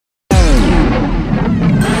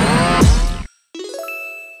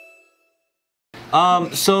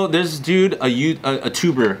So there's this dude, a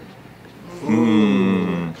tuber.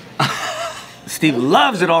 Steve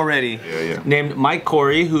loves it already. Named Mike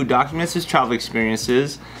Corey, who documents his travel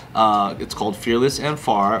experiences. It's called Fearless and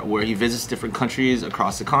Far, where he visits different countries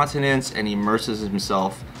across the continents and immerses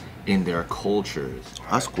himself in their cultures.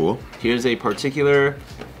 That's cool. Here's a particular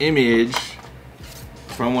image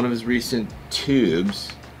from one of his recent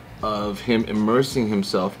tubes of him immersing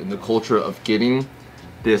himself in the culture of getting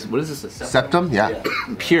this, what is this? Septum? Yeah.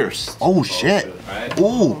 Pierced. Oh shit.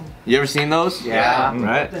 Ooh. You ever seen those? Yeah.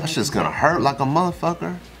 Right? That shit's gonna hurt like a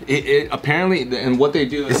motherfucker. It apparently, and what they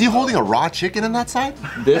do is he holding a raw chicken in that side?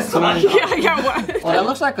 This one? Yeah, what? Well, that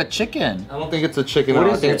looks like a chicken. I don't think it's a chicken.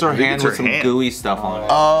 I think it's her hand with some gooey stuff on it.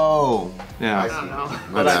 Oh. Yeah. I don't know.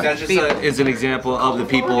 But that just is an example of the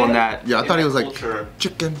people in that. Yeah, I thought he was like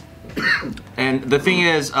chicken. And the thing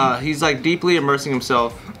is, he's like deeply immersing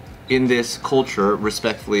himself in this culture,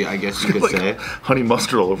 respectfully, I guess you could say. Honey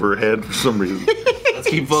mustard all over her head for some reason. Let's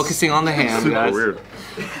keep focusing on the hand, Super guys. weird.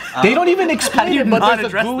 They don't even explain it, but not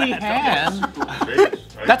there's a address gooey that. hand.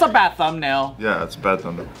 That's a bad thumbnail. Yeah, it's a bad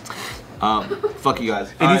thumbnail. Fuck you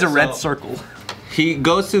guys. It needs a red so circle. He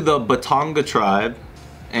goes to the Batonga tribe,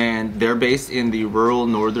 and they're based in the rural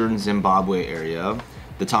northern Zimbabwe area.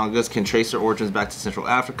 The Tongas can trace their origins back to Central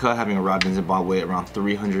Africa, having arrived in Zimbabwe around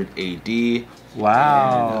 300 AD.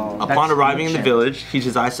 Wow. Upon arriving in the village, he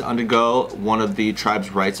decides to undergo one of the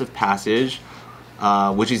tribe's rites of passage,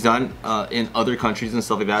 which he's done in other countries and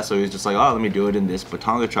stuff like that. So he's just like, oh, let me do it in this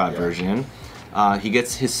Batonga tribe version. He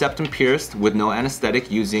gets his septum pierced with no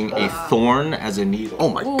anesthetic, using a thorn as a needle. Oh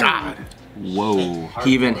my god. Whoa.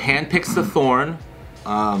 He even handpicks the thorn,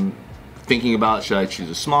 thinking about, should I choose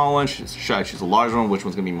a small one, should I choose a large one, which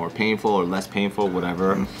one's gonna be more painful or less painful,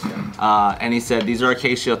 whatever. And he said, these are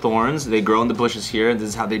acacia thorns, they grow in the bushes here, and this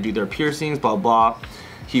is how they do their piercings, blah blah.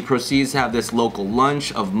 He proceeds to have this local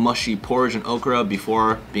lunch of mushy porridge and okra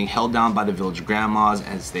before being held down by the village grandmas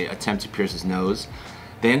as they attempt to pierce his nose.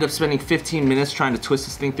 They end up spending 15 minutes trying to twist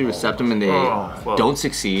this thing through his septum, and they don't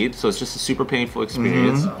succeed, so it's just a super painful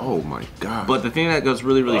experience. Oh my god. But the thing that goes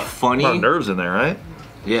really, really funny... A lot of nerves in there, right?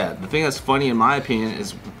 Yeah, the thing that's funny in my opinion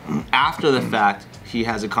is after the fact, he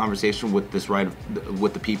has a conversation with this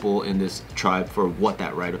with the people in this tribe for what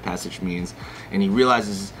that rite of passage means, and he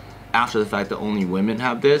realizes after the fact that only women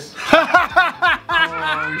have this.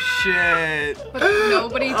 Oh shit! But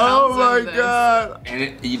nobody tells them this. god.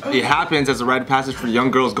 And it happens as a rite of passage for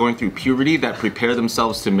young girls going through puberty that prepare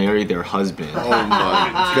themselves to marry their husband. Oh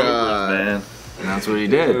my god. Man. And that's what he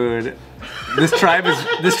did. Dude, this tribe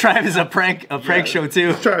is a prank show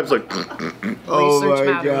too. This tribe's like, Oh Research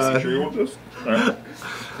my matters. god. sure you want this? Alright.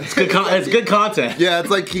 It's good content. Yeah, it's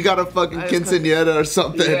like he got a fucking quinceañera or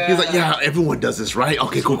something. Yeah. He's like, yeah, everyone does this, right?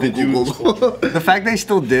 Okay, cool. The fact they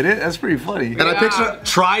still did it, that's pretty funny. And I picture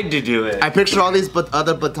Tried to do it. I picture all these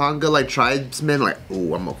other Batonga like tribesmen like,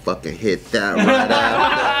 oh, I'm gonna fucking hit that right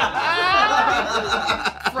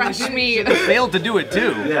after. Fresh meat. Failed to do it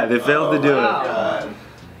too. Yeah, they failed to do it.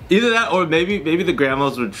 Either that, or maybe the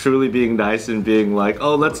grandmas were truly being nice and being like,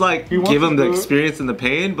 oh, let's like give them the experience and the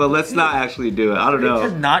pain, but let's not actually do it. I don't know.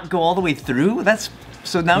 Did not go all the way through. That's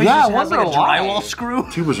so now he Yeah, just I has like a wonder why. drywall screw.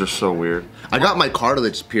 Tubers are so weird. I got my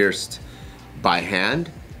cartilage pierced by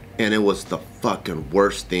hand, and it was the fucking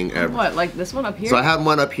worst thing ever. What, like this one up here? So I had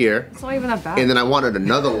one up here, It's not even that bad. and then I wanted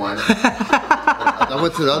another one. I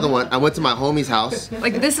went to the other one. I went to my homie's house.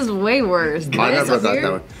 Like this is way worse. I This never up got here?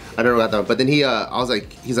 that one. I never got that one. But then he's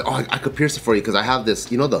like, oh, I could pierce it for you because I have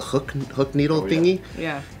this, you know, the hook needle thingy.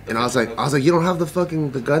 Yeah. And I was like, you don't have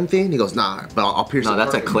the gun thing? He goes, nah, but I'll pierce it. No,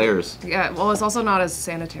 that's for at you." Claire's. Yeah, well, it's also not as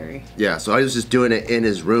sanitary. Yeah, so I was just doing it in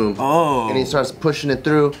his room. Oh. And he starts pushing it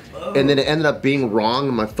through, and then it ended up being wrong,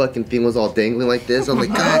 and my fucking thing was all dangling like this. I'm like,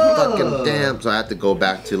 God fucking damn. So I had to go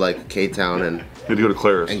back to like K-Town and You had to go to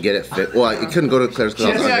Claire's. get it fit. Well, I couldn't go to Claire's because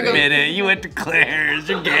I was Yeah, go- Admit it, you went to Claire's,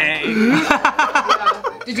 you're gay.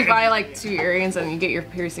 Did you buy like 2 earrings and you get your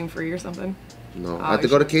piercing free or something? No, I had to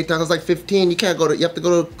go to K-Town. I was like 15. You can't go to. You have to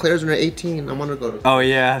go to Claire's when you're 18. I wanted to go to. Oh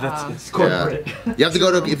yeah, that's corporate. Yeah. You have to go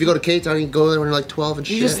to. If you go to K-Town, you can go there when you're like 12 and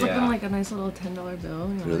You shit. just slip in like a nice little $10 bill.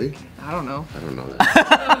 And you're Really? like, I don't know. I don't know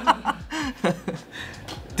that.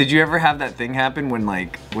 Did you ever have that thing happen when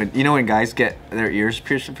when guys get their ears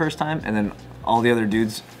pierced the first time and then all the other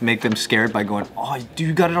dudes make them scared by going, oh, dude,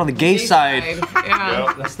 you got it on the gay side.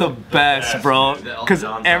 Yeah. That's the best, bro. Because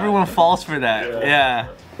everyone falls for that. Yeah.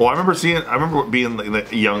 Well, I remember being in the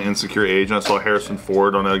young, insecure age, and I saw Harrison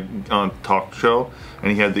Ford on a talk show,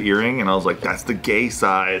 and he had the earring, and I was like, that's the gay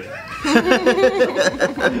side. That's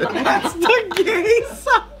the gay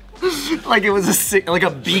side. Like it was like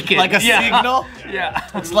a beacon. Like a signal? Yeah.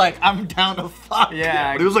 It's like, I'm down to fuck.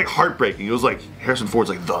 Yeah. But it was like heartbreaking. It was like Harrison Ford's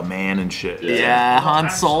like the man and shit. Yeah, Han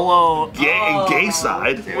Solo. Gay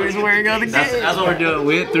side. He's wearing all the gay. That's what we're doing.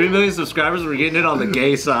 We hit 3 million subscribers. We're getting it on the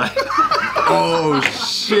gay side. Oh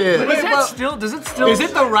shit. Is it still? Does it still? Is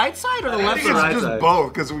it the right side or the I left think it's side? just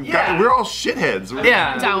both because we're all shitheads.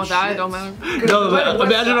 Yeah. I'm down with that. It don't matter. No, but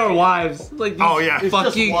imagine our wives. Like, these Oh, yeah.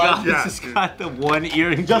 fucking guys Yeah. just got the one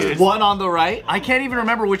earring. Just one on the right? I can't even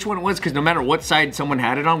remember which one it was because no matter what side someone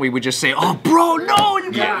had it on, we would just say, "Oh, bro, no!" You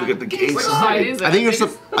We got the gay Which side. side is it? I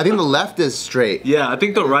think the left is straight. Yeah, I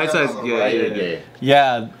think the right side's gay.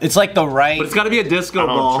 Yeah, it's like the right. But it's got to be a disco I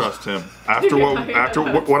don't ball. trust him. After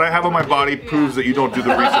what I have on my body proves that you don't do the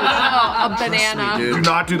research. Oh, a banana. Do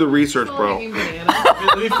not do the research, bro. Fucking banana.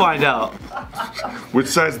 Let me find out. Which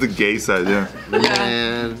side's the gay side? Yeah.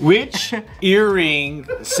 Man. Which earring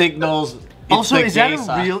signals? It's Also, the is that gay a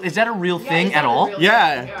side? real? Is that a real thing at all?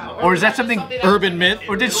 Yeah. Or is that something urban myth?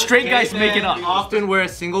 Or did straight guys make it up? Often wear a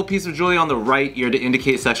single piece of jewelry on the right ear to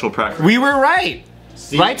indicate sexual preference. We were right.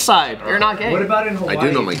 Right side. You're not gay. What about in Hawaii? I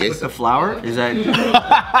do know my gay With the side. flower? Is that?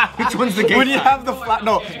 Which one's the gay When you side? have the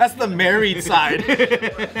no, that's the married side.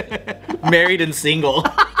 Married and single.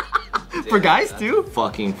 For guys too?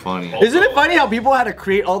 Fucking funny. Isn't it funny how people had to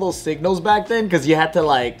create all those signals back then? Because you had to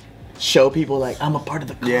like show people like I'm a part of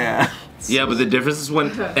the club. Yeah. Yeah, but the difference is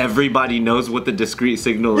when everybody knows what the discrete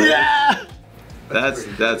signal is. Yeah. That's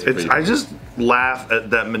pretty I just laugh at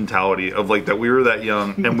that mentality of like that we were that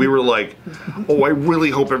young and we were like, oh, I really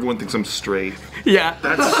hope everyone thinks I'm straight. Yeah.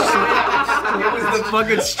 That's so It was the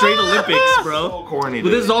fucking straight Olympics, bro. corny. But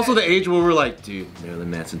this is also the age where we're like, dude, Marilyn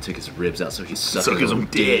Manson took his ribs out so he's sucking his own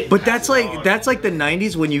dick. But that's like the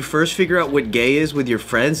 90s when you first figure out what gay is with your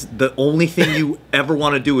friends. The only thing you ever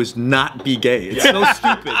want to do is not be gay. It's so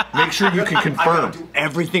stupid. Make sure you can confirm.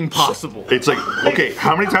 Everything possible. It's like, okay,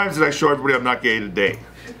 how many times did I show everybody I'm not gay today?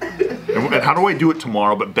 And how do I do it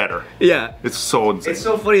tomorrow but better? Yeah. It's so insane. It's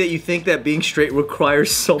so funny that you think that being straight requires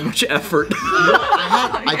so much effort.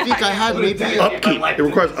 I think I had maybe upkeep. It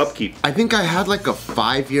requires upkeep. I think I had like a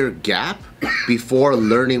 5-year gap before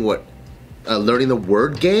learning the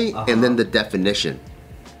word gay and then the definition.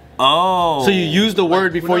 Oh. So you used the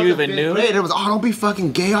word before you even knew? It was, oh, don't be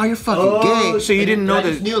fucking gay. Oh, you're fucking gay. so you didn't know I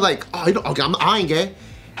just knew like, oh, you don't, okay, I ain't gay.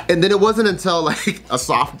 And then it wasn't until like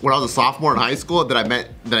when I was a sophomore in high school that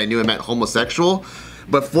I knew it meant homosexual.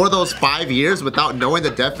 But for those 5 years, without knowing the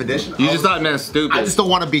definition, You just thought it meant stupid. I just don't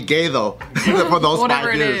want to be gay though. For those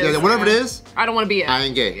Whatever 5 it years, is. yeah, whatever it is, I don't want to be it. I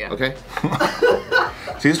ain't gay. Yeah. Okay.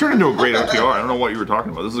 See, this turned into a great OTR. I don't know what you were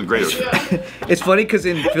talking about. This is a great OTR. It's funny because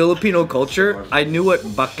in Filipino culture, I knew what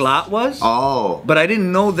bakla was, Oh, but I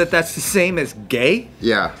didn't know that that's the same as gay.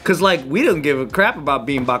 yeah. Cause like we don't give a crap about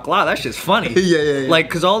being bakla. That's just funny. Yeah. Like,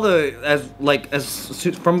 cause all the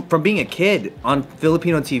from being a kid on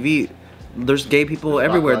Filipino TV, there's gay people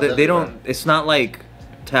everywhere. They don't. It's not like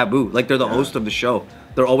taboo. Like they're the host of the show.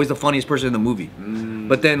 They're always the funniest person in the movie.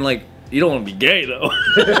 But then like you don't want to be gay though.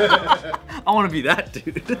 I want to be that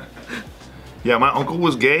dude. Yeah, my uncle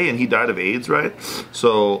was gay and he died of AIDS, right?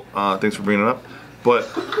 So thanks for bringing it up. But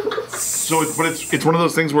it's one of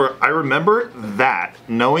those things where I remember that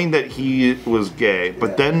knowing that he was gay,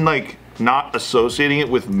 but then like not associating it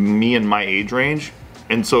with me and my age range,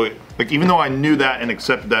 and so like even though I knew that and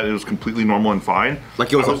accepted that it was completely normal and fine,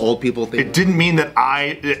 Like it was an old people thing. it didn't mean that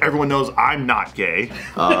everyone knows I'm not gay.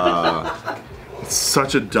 It's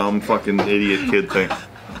such a dumb fucking idiot kid thing.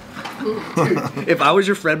 If I was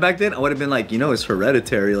your friend back then, I would have been like, you know, it's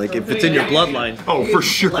hereditary. Like if it's in your bloodline, Oh, for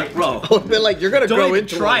sure. like bro, I would've been like, you're gonna don't grow even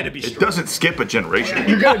into try one. to be It straight. doesn't skip a generation.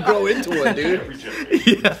 You're gonna grow into one, dude.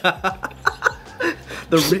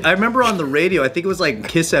 I remember on the radio, I think it was like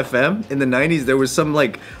Kiss FM in the 90s, there was some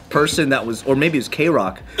like person that was, or maybe it was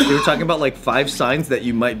K-Rock, they were talking about like 5 signs that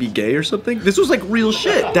you might be gay or something. This was like real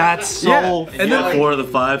shit. That's so. Yeah. And then 4 of the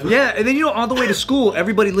 5. yeah, and then you know, on the way to school,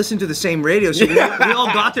 everybody listened to the same radio, so we all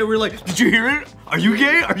got there, we were like, did you hear it? Are you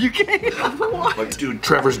gay? Are you gay? Like, dude,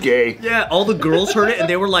 Trevor's gay. Yeah, all the girls heard it, and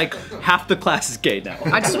they were like, half the class is gay now.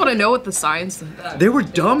 I just want to know what the signs. They were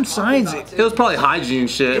dumb signs. It was probably hygiene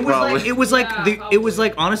shit. It was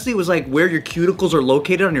like honestly, it was like where your cuticles are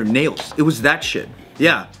located on your nails. It was that shit.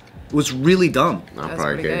 Yeah, it was really dumb. I'm That's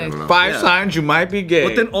probably pretty gay. I gay. don't know. 5 signs you might be gay.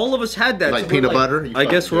 But then all of us had that. Like so we're peanut butter? I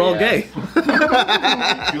guess we're all gay.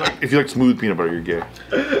 If you like smooth peanut butter, you're gay.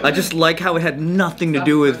 I just like how it had nothing to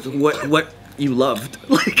do with what you loved.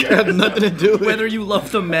 Like, it had nothing to do with whether you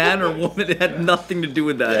loved a man or woman. It had nothing to do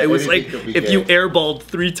with that. It was like anything could be if gay. you airballed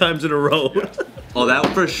 3 times in a row. Oh, that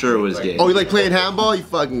for sure was gay. Oh, you like playing handball? You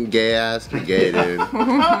fucking gay ass. You're gay, dude.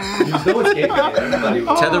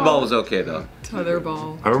 Tetherball was okay though.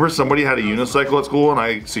 Tetherball. I remember somebody had a unicycle at school, and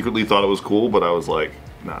I secretly thought it was cool, but I was like,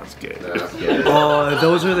 nah, it's gay. Oh,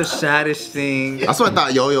 those are the saddest things. That's what I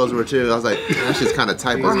thought yo-yos were too. I was like, that shit's kind of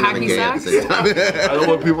tight, but Or it's kind of hacky gay at the sacks. same time. I don't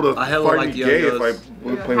want people to I hella find like me gay if yo-yos. I was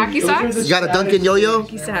playing with Hacky yo-yos. sacks? You got a Dunkin' yo-yo?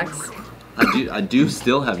 Hacky sacks. I do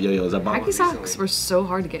still have yo-yos. I bought one Hacky sacks were so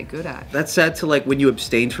hard to get good at. That's sad to like when you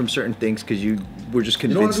abstained from certain things because you were just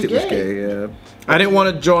convinced be it was gay. gay. Yeah. I didn't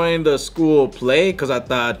want to join the school play because I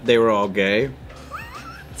thought they were all gay.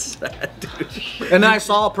 Sad, dude. And then I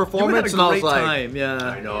saw a You would have performance had and a I great was like, time.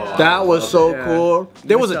 Yeah. that was so Yeah. cool.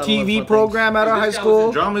 There was a Missed out on a lot of TV fun program at our high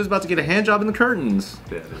school. Drama is about to get a hand job in the curtains.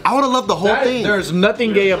 I would have loved the whole thing. There's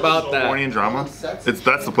nothing gay about that. Horny and drama. That's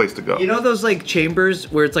the place to go. You know those like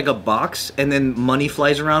chambers where it's like a box and then money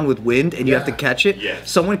flies around with wind and you have to catch it? Yes.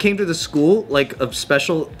 Someone came to the school, like a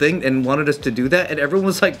special thing, and wanted us to do that, and everyone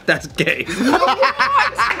was like, that's gay.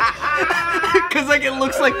 Because like it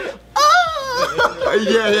looks like,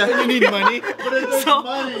 Yeah. you need money. So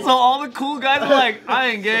all the cool guys are like, I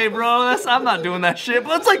ain't gay, bro. I'm not doing that shit.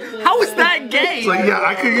 But it's like, how is that gay? It's like, yeah,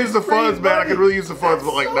 I could use the funds, man. I could really use the funds,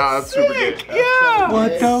 but like, nah, that's super gay. Yeah.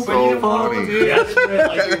 What the So funny.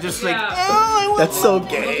 You're just like, that's so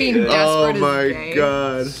gay. Being Oh desperate my is gay.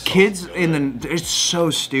 god. Kids it's so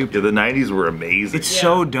stupid. Yeah, the 90s were amazing. It's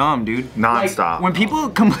so dumb, dude. non-stop. When people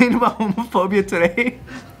complain about homophobia today,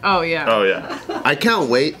 Oh yeah. Oh, yeah. I can't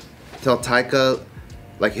wait till Taika,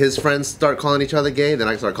 like his friends start calling each other gay, then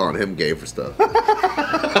I start calling him gay for stuff.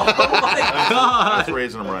 That's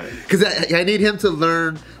raising them right. Cause I need him to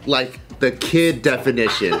learn like the kid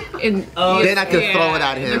definition. In, Then I can throw it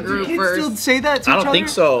at in him. The group kids first. still say that to I each don't other? think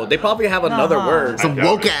so. They probably have another word. Some doubt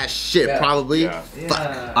woke it. ass shit, probably. Yeah.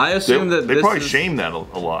 Fuck. I assume that They this probably is shame that a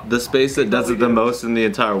lot. the space that does it the most in the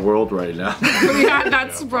entire world right now. Yeah,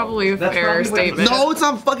 that's probably a fair statement. No, it's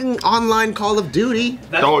on fucking online Call of Duty.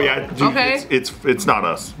 Oh yeah, dude, Okay. it's not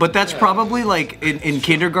us. But that's probably like in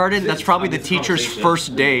kindergarten, that's probably the teacher's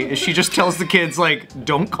first day. Is she just tells the kids like,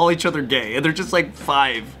 don't call each other gay. And they're just like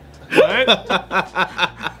 5. What?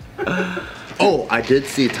 Oh, I did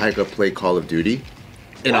see Taika play Call of Duty,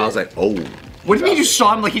 and I was like, oh. What do you mean you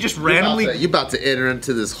saw him like he just randomly... You about to enter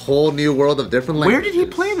into this whole new world of different Where languages. did he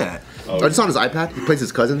play that? Oh, it's on his iPad. He plays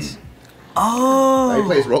his cousins. He Oh.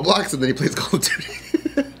 plays Roblox and then he plays Call of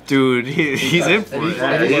Duty. Dude, he's in for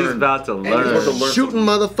it. He's about to learn. Shooting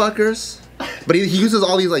motherfuckers. But he uses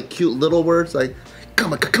all these like cute little words like,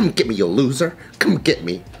 come get me, you loser. Come get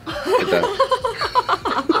me. Like that.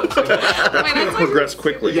 Wait, that's like, Progress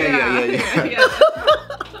quickly. yeah.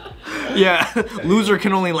 Yeah, loser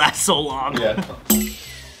can only last so long. Yeah.